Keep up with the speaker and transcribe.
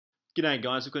G'day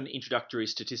guys, we've got an introductory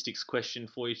statistics question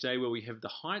for you today where we have the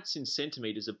heights in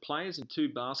centimetres of players in two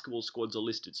basketball squads are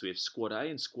listed. So we have squad A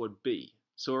and squad B.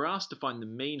 So we're asked to find the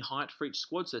mean height for each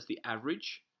squad, so that's the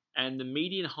average, and the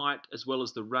median height as well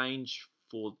as the range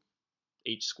for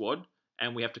each squad,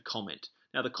 and we have to comment.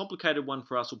 Now the complicated one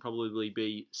for us will probably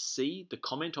be C, the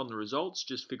comment on the results,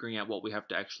 just figuring out what we have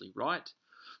to actually write.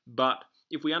 But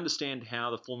if we understand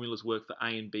how the formulas work for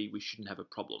A and B, we shouldn't have a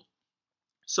problem.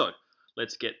 So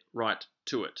let's get right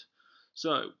to it.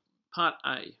 So, part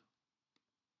A,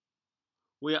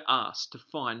 we are asked to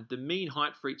find the mean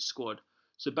height for each squad.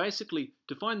 So basically,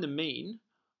 to find the mean,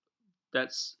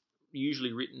 that's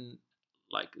usually written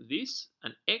like this,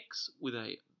 an X with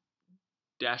a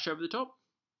dash over the top.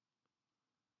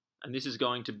 And this is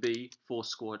going to be for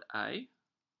squad A.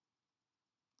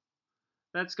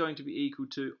 That's going to be equal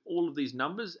to all of these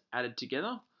numbers added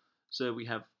together. So we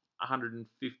have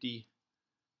 152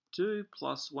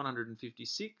 plus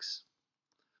 156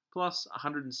 plus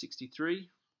 163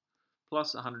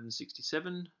 plus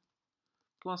 167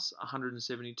 plus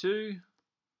 172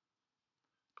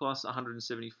 plus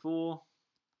 174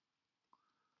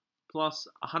 plus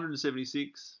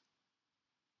 176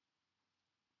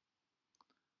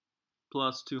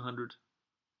 plus 200.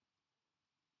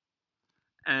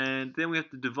 And then we have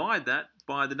to divide that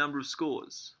by the number of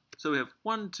scores. So we have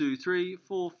 1, 2, 3,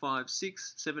 4, 5,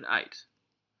 6, 7, 8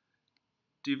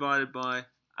 divided by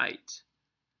 8.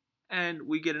 And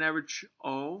we get an average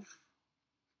of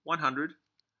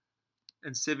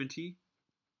 170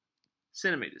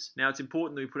 centimeters. Now it's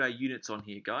important that we put our units on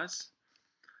here, guys.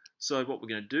 So what we're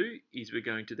going to do is we're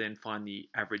going to then find the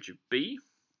average of B.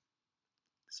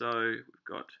 So we've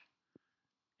got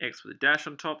X with a dash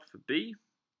on top for B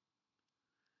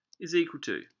is equal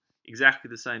to exactly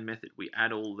the same method. We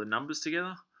add all the numbers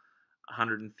together,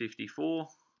 154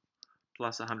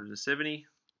 plus 170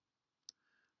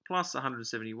 plus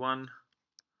 171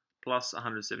 plus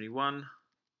 171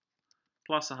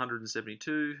 plus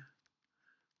 172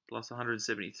 plus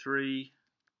 173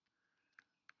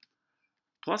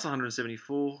 plus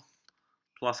 174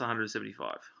 plus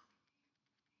 175.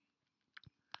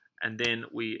 And then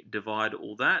we divide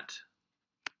all that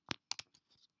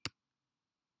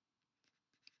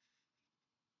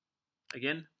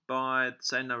again by the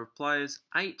same number of players,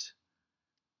 8,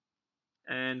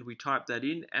 and we type that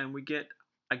in and we get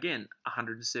again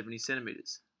 170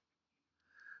 centimeters.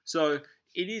 So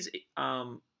it is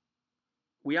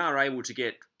we are able to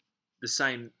get the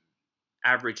same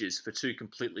averages for two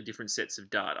completely different sets of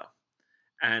data,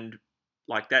 and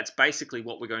like that's basically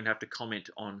what we're going to have to comment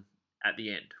on at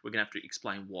the end. We're going to have to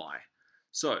explain why.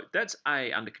 So that's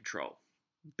A, under control.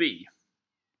 B,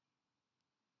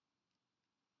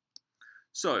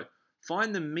 so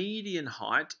find the median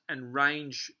height and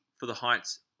range for the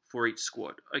heights for each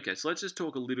squad. Okay, so let's just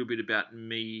talk a little bit about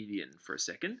median for a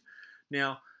second.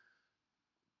 Now,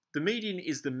 the median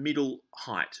is the middle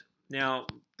height. Now,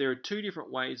 there are two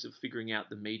different ways of figuring out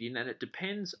the median, and it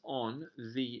depends on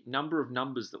the number of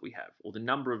numbers that we have, or the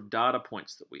number of data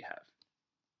points that we have,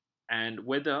 and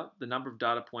whether the number of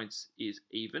data points is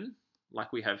even,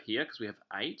 like we have here, because we have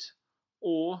 8,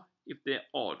 or if they're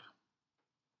odd.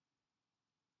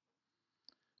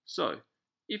 So,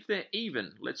 if they're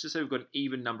even, let's just say we've got an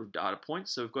even number of data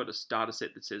points. So we've got a data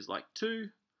set that says like 2,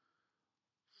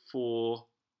 4,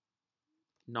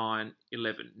 9,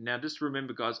 11. Now just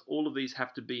remember, guys, all of these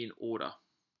have to be in order.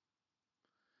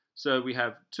 So we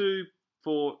have 2,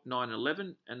 4, 9,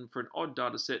 11. And for an odd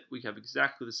data set, we have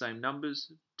exactly the same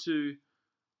numbers. 2,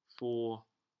 4,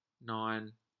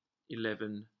 9,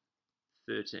 11,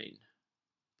 13.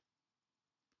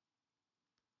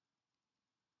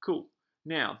 Cool.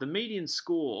 Now, the median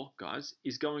score, guys,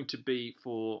 is going to be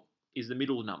is the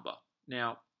middle number.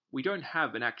 Now, we don't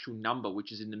have an actual number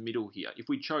which is in the middle here. If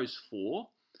we chose 4,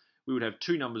 we would have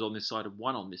 2 numbers on this side and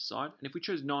 1 on this side. And if we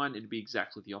chose 9, it'd be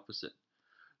exactly the opposite.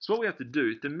 So what we have to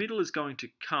do, the middle is going to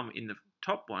come in the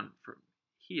top one from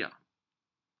here,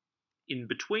 in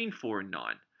between 4 and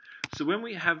 9. So when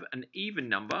we have an even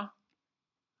number,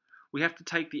 we have to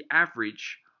take the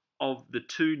average of the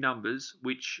two numbers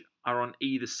which are on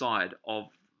either side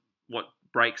of what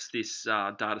breaks this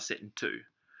data set in two.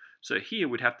 So here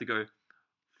we'd have to go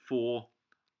 4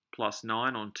 plus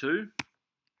 9 on 2,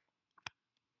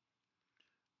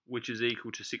 which is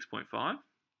equal to 6.5.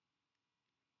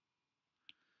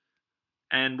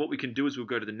 And what we can do is we'll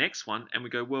go to the next one and we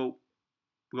go, well,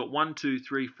 we've got 1, 2,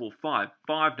 3, 4, 5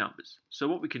 numbers. So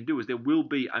what we can do is there will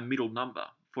be a middle number.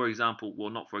 For example,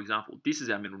 well, not for example, this is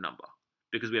our middle number,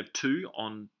 because we have 2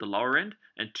 on the lower end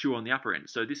and 2 on the upper end.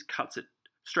 So this cuts it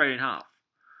straight in half.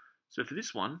 So for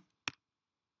this one,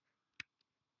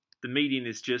 the median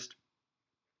is just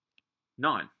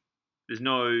 9. There's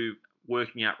no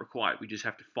working out required. We just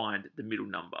have to find the middle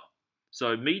number.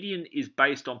 So median is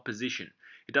based on position.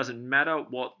 It doesn't matter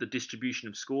what the distribution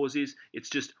of scores is. It's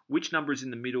just which number is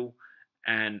in the middle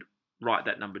and write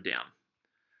that number down.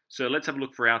 So let's have a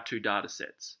look for our two data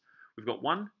sets. We've got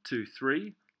 1, 2,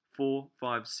 3, 4,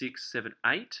 5, 6, 7,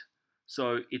 8.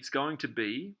 So it's going to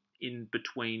be in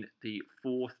between the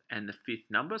 4th and the 5th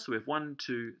number. So we have 1,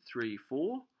 2, 3,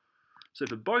 4. So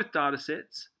for both data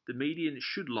sets, the median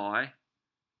should lie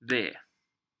there.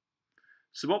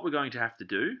 So what we're going to have to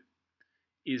do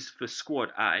is for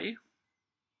squad A,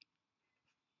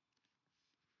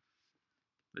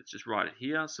 let's just write it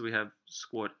here. So we have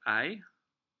squad A.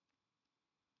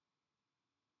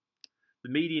 The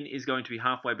median is going to be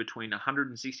halfway between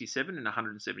 167 and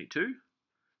 172.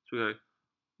 So we go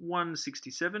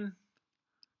 167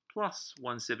 plus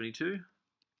 172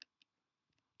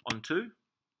 on 2.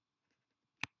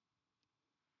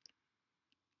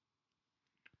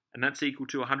 And that's equal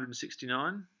to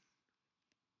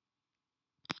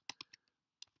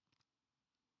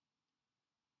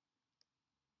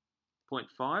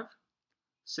 169.5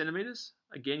 centimeters.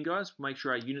 Again, guys, make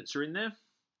sure our units are in there.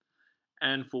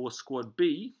 And for squad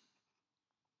B,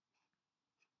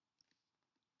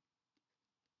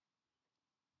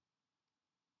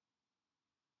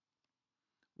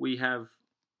 we have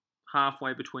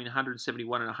halfway between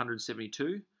 171 and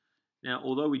 172. Now,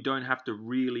 although we don't have to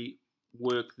really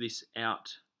work this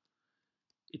out,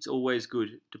 it's always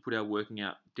good to put our working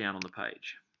out down on the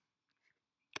page.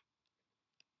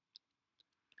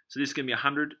 So this is going to be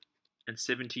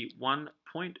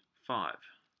 171.5.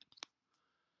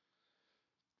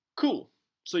 Cool.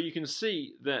 So you can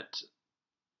see that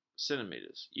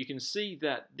centimeters. You can see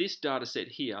that this data set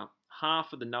here,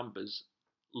 half of the numbers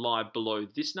lie below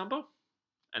this number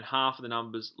and half of the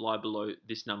numbers lie below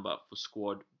this number for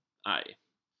squad A.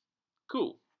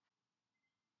 Cool.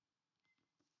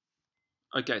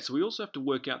 Okay, so we also have to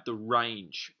work out the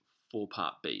range for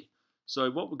part B.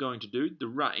 So what we're going to do, the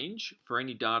range for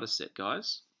any data set,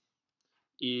 guys,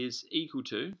 is equal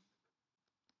to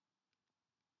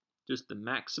just the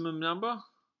maximum number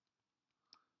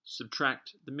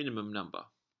subtract the minimum number.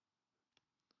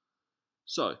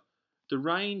 So the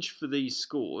range for these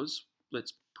scores,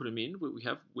 let's put them in. We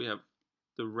have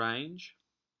the range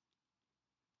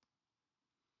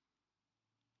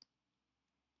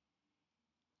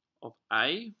of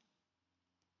A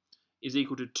is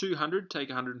equal to 200, take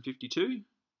 152.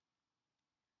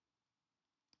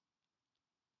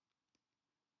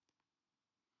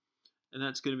 And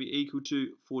that's going to be equal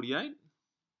to 48.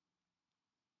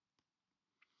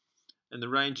 And the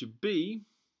range of B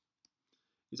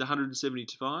is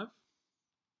 175.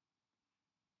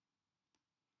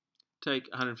 Take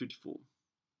 154.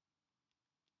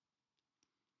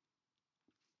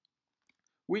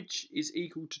 Which is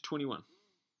equal to 21.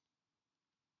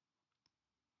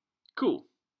 Cool.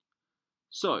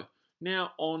 So,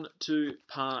 now on to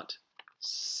part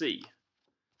C.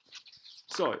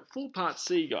 So, for part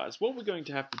C, guys, what we're going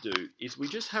to have to do is we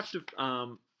just have to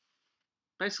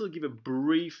basically give a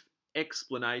brief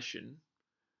explanation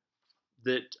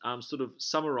that sort of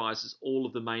summarizes all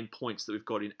of the main points that we've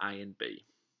got in A and B.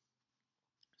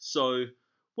 So,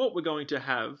 what we're going to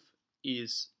have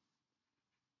is,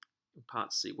 in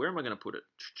part C, where am I going to put it?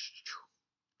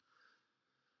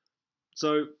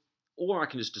 So, or I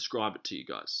can just describe it to you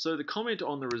guys. So, the comment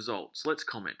on the results, let's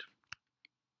comment.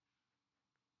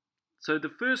 So the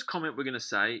first comment we're going to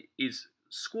say is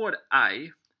squad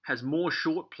A has more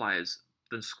short players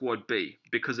than squad B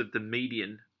because of the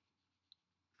median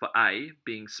for A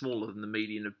being smaller than the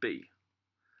median of B.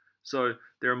 So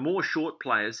there are more short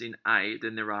players in A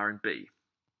than there are in B.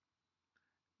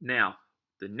 Now,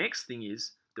 the next thing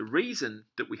is the reason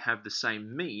that we have the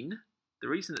same mean, the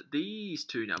reason that these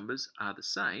two numbers are the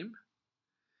same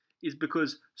is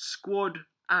because squad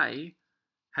A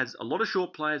has a lot of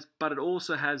short players, but it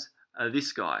also has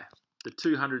this guy, the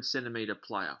 200 centimeter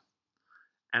player.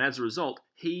 And as a result,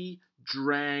 he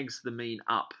drags the mean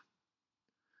up.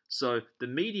 So the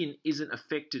median isn't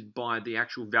affected by the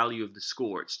actual value of the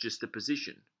score, it's just the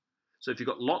position. So if you've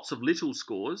got lots of little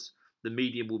scores, the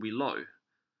median will be low.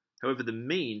 However, the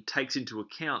mean takes into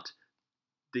account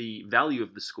the value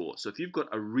of the score. So if you've got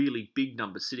a really big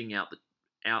number sitting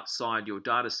outside your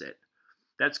data set,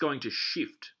 that's going to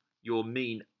shift your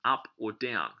mean up or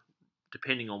down,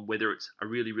 depending on whether it's a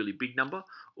really, really big number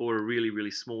or a really,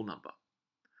 really small number.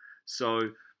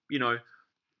 So, you know,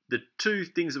 the two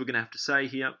things that we're going to have to say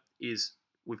here is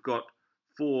we've got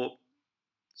for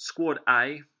squad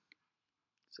A,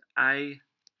 so A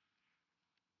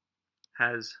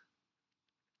has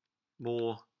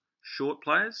more short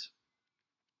players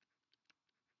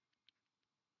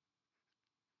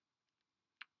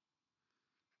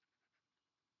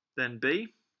than B.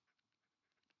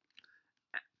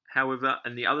 However,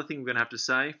 and the other thing we're going to have to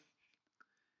say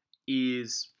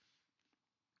is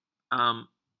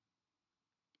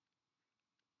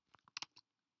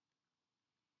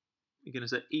you're going to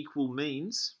say equal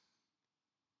means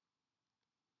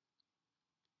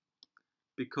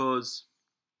because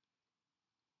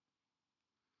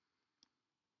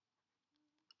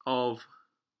of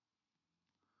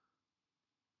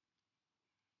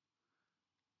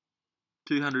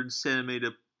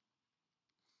 (200cm)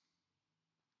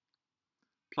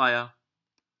 player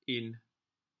in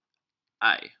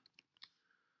A.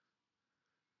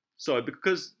 So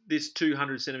because this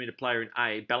 200cm player in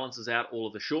A balances out all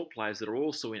of the short players that are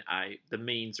also in A, the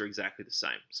means are exactly the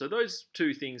same. So those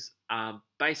two things are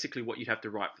basically what you'd have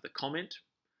to write for the comment.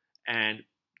 And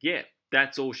yeah,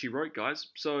 that's all she wrote, guys.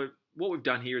 So what we've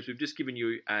done here is we've just given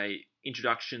you a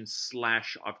introduction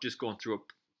slash I've just gone through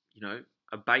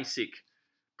a basic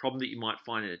problem that you might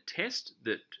find in a test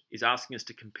that is asking us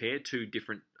to compare two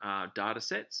different data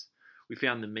sets. We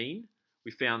found the mean,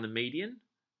 we found the median,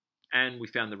 and we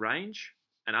found the range.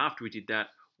 And after we did that,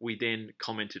 we then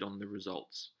commented on the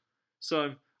results.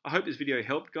 So I hope this video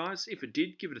helped, guys. If it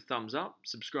did, give it a thumbs up.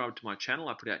 Subscribe to my channel.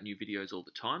 I put out new videos all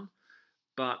the time.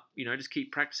 But, just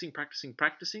keep practicing,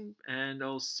 and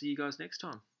I'll see you guys next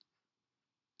time.